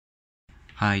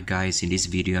Hi guys, in this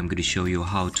video I'm going to show you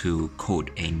how to code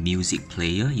a music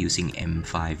player using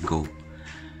M5 Go.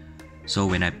 So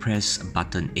when I press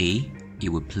button A, it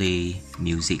will play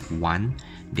music 1.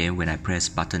 Then when I press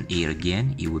button A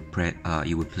again, it will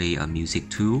play a music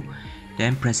 2.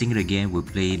 Then pressing it again will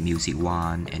play music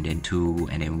 1 and then 2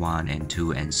 and then 1 and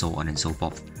 2 and so on and so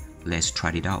forth. Let's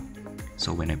try it out.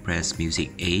 So when I press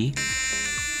music A,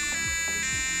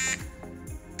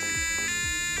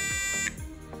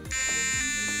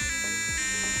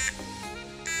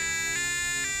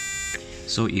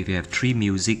 so if you have 3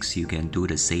 musics, you can do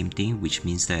the same thing, which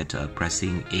means that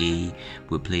pressing A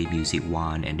will play music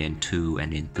 1 and then 2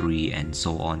 and then 3 and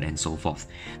so on and so forth.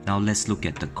 Now let's look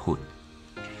at the code.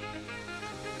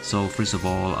 So first of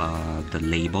all, the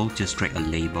label, just drag a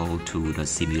label to the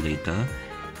simulator.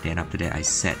 Then after that, I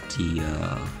set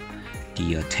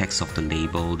the text of the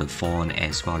label, the font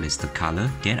as well as the color.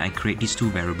 Then I create these 2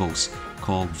 variables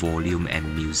called volume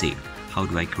and music. How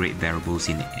do I create variables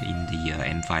in the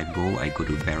M5 Go? I go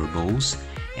to variables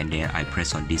and then I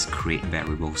press on this create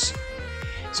variables.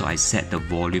 So I set the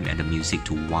volume and the music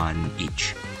to 1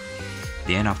 each.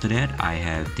 Then after that, I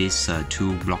have these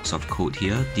 2 blocks of code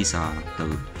here. These are the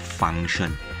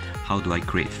function. How do I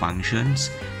create functions?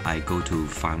 I go to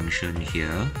function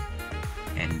here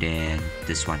and then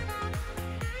this one.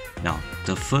 Now,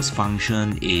 the first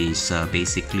function is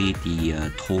basically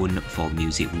the tone for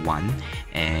music 1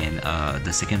 and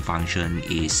the second function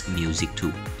is music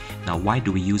 2. Now, why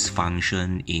do we use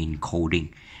function in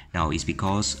coding? Now, it's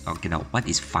because, okay, now what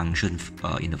is function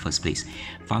in the first place?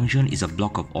 Function is a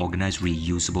block of organized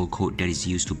reusable code that is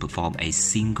used to perform a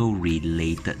single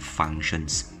related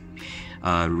functions.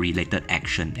 Related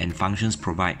action, and functions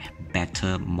provide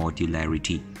better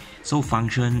modularity. So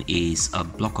function is a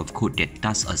block of code that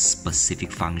does a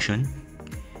specific function,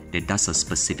 that does a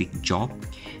specific job,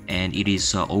 and it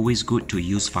is always good to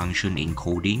use function in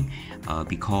coding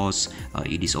because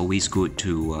it is always good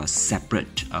to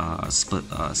separate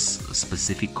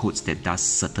specific codes that does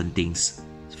certain things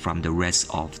from the rest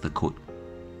of the code.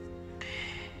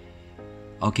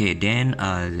 Okay, then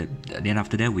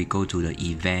after that we go to the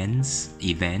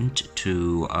event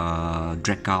to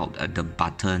drag out the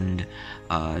button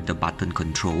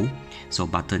control. So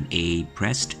button A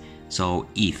pressed. So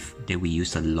if, then we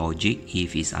use the logic.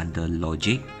 If is under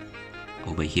logic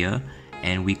over here,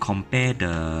 and we compare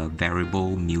the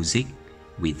variable music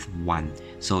with 1.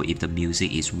 So if the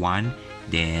music is 1,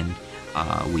 then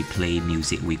we play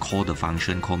music. We call the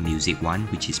function called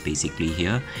music1, which is basically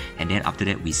here, and then after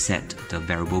that we set the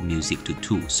variable music to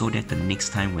 2, so that the next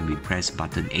time when we press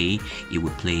button A, it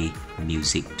will play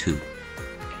music 2.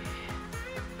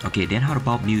 Okay, then how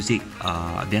about music?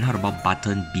 Then how about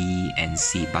button B and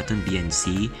C? Button B and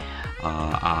C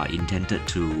are intended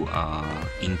to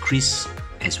increase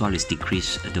as well as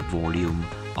decrease the volume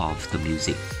of the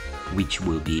music, which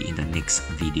will be in the next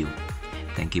video.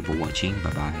 Thank you for watching.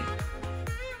 Bye bye.